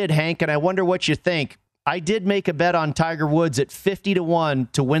what I did, Hank, and I wonder what you think. I did make a bet on Tiger Woods at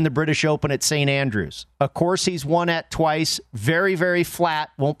 50-1 to win the British Open at St. Andrews. Of course, he's won at twice. Very, very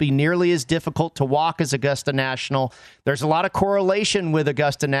flat. Won't be nearly as difficult to walk as Augusta National. There's a lot of correlation with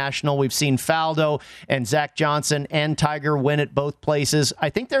Augusta National. We've seen Faldo and Zach Johnson and Tiger win at both places.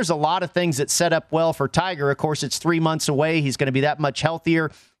 I think there's a lot of things that set up well for Tiger. Of course, it's 3 months away. He's going to be that much healthier.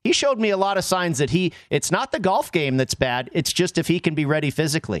 He showed me a lot of signs that it's not the golf game that's bad. It's just if he can be ready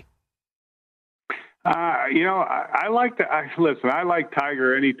physically. I like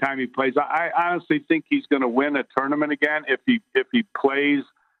Tiger anytime he plays. I honestly think he's going to win a tournament again if he plays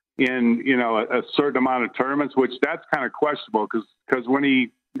in, a certain amount of tournaments, which that's kind of questionable because when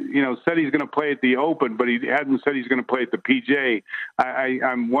he, said he's going to play at the Open, but he hadn't said he's going to play at the PGA.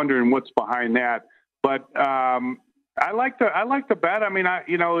 I'm wondering what's behind that. But I like the bet. I mean, I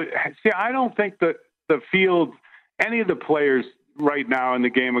don't think that the field, any of the players right now in the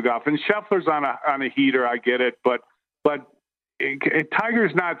game of golf, and Scheffler's on a heater, I get it, but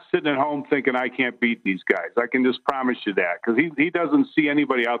Tiger's not sitting at home thinking I can't beat these guys. I can just promise you that, because he doesn't see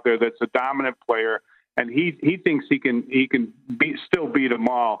anybody out there that's a dominant player, and he thinks he can still beat them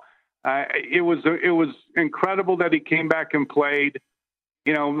all. It was incredible that he came back and played.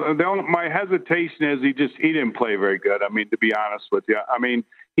 My hesitation is he didn't play very good. I mean, to be honest with you, I mean,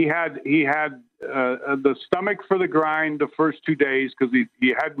 he had the stomach for the grind the first 2 days because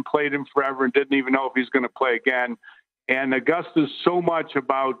he hadn't played him forever and didn't even know if he's going to play again. And Augusta's so much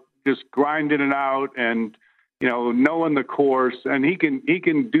about just grinding it out and knowing the course, and he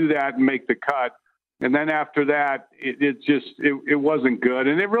can do that and make the cut. And then after that, it wasn't good,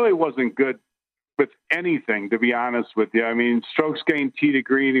 and it really wasn't good with anything, to be honest with you. I mean, strokes gained tee to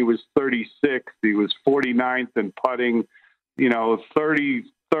green, he was 36th. He was 49th in putting,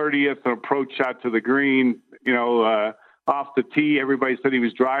 30th an approach shot to the green, off the tee. Everybody said he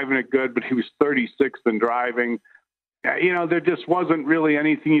was driving it good, but he was 36th in driving. There just wasn't really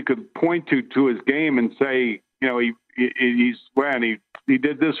anything you could point to his game and say, he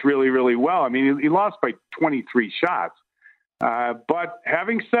did this really, really well. I mean, he lost by 23 shots. But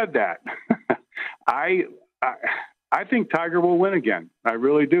having said that, I think Tiger will win again. I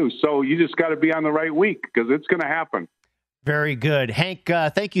really do. So you just got to be on the right week because it's going to happen. Very good. Hank,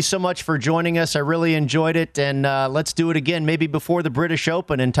 thank you so much for joining us. I really enjoyed it. And let's do it again, maybe before the British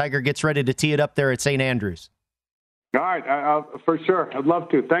Open and Tiger gets ready to tee it up there at St. Andrews. All right. For sure. I'd love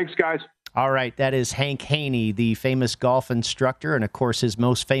to. Thanks, guys. All right. That is Hank Haney, the famous golf instructor, and, of course, his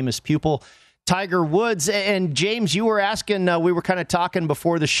most famous pupil, Tiger Woods. And, James, you were asking, we were kind of talking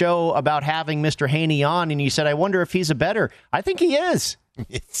before the show about having Mr. Haney on, and you said, I wonder if he's a bettor. I think he is.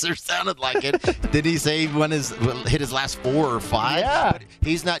 It sure sounded like it. Did he say hit his last 4 or 5? Yeah. But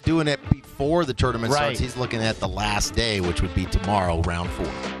he's not doing it before the tournament right. starts. He's looking at the last day, which would be tomorrow, round 4.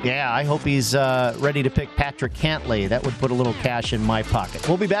 Yeah, I hope he's ready to pick Patrick Cantlay. That would put a little cash in my pocket.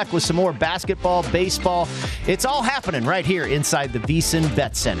 We'll be back with some more basketball, baseball. It's all happening right here inside the VSiN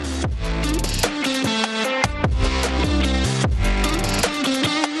Bet Center.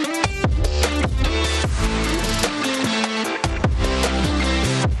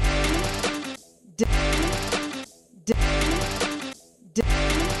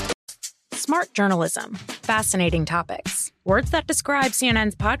 Smart journalism. Fascinating topics. Words that describe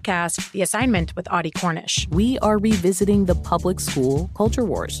CNN's podcast, The Assignment with Audie Cornish. We are revisiting the public school culture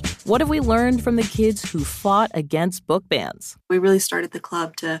wars. What have we learned from the kids who fought against book bans? We really started the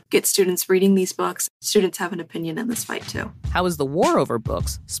club to get students reading these books. Students have an opinion in this fight, too. How has the war over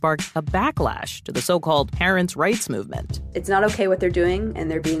books sparked a backlash to the so-called parents' rights movement? It's not okay what they're doing, and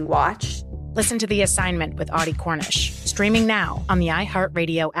they're being watched. Listen to The Assignment with Audie Cornish. Streaming now on the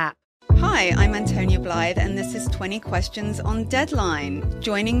iHeartRadio app. Hi, I'm Antonia Blythe, and this is 20 Questions on Deadline.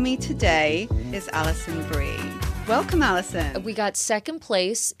 Joining me today is Alison Brie. Welcome, Alison. We got second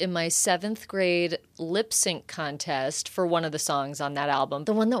place in my 7th grade lip sync contest for one of the songs on that album.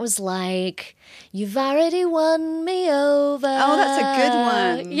 The one that was like, you've already won me over. Oh, that's a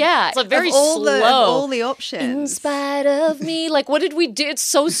good one. Yeah. It's a very slow. Of all the options. In spite of me. Like, what did we do? It's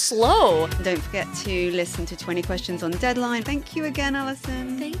so slow. Don't forget to listen to 20 Questions on Deadline. Thank you again,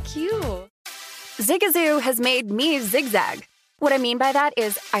 Alison. Thank you. Zigazoo has made me zigzag. What I mean by that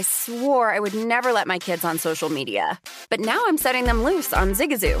is I swore I would never let my kids on social media. But now I'm setting them loose on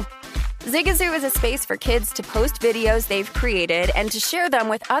Zigazoo. Zigazoo is a space for kids to post videos they've created and to share them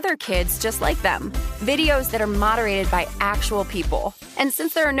with other kids just like them. Videos that are moderated by actual people. And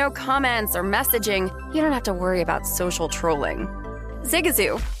since there are no comments or messaging, you don't have to worry about social trolling.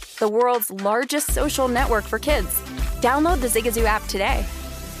 Zigazoo, the world's largest social network for kids. Download the Zigazoo app today.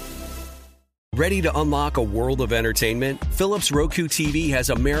 Ready to unlock a world of entertainment? Philips Roku TV has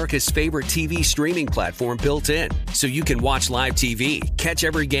America's favorite TV streaming platform built in, so you can watch live TV, catch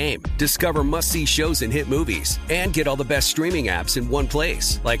every game, discover must-see shows and hit movies, and get all the best streaming apps in one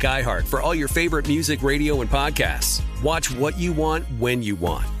place, like iHeart for all your favorite music, radio, and podcasts. Watch what you want, when you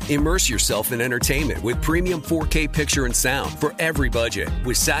want. Immerse yourself in entertainment with premium 4K picture and sound for every budget,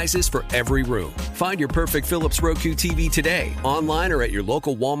 with sizes for every room. Find your perfect Philips Roku TV today, online or at your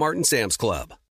local Walmart and Sam's Club.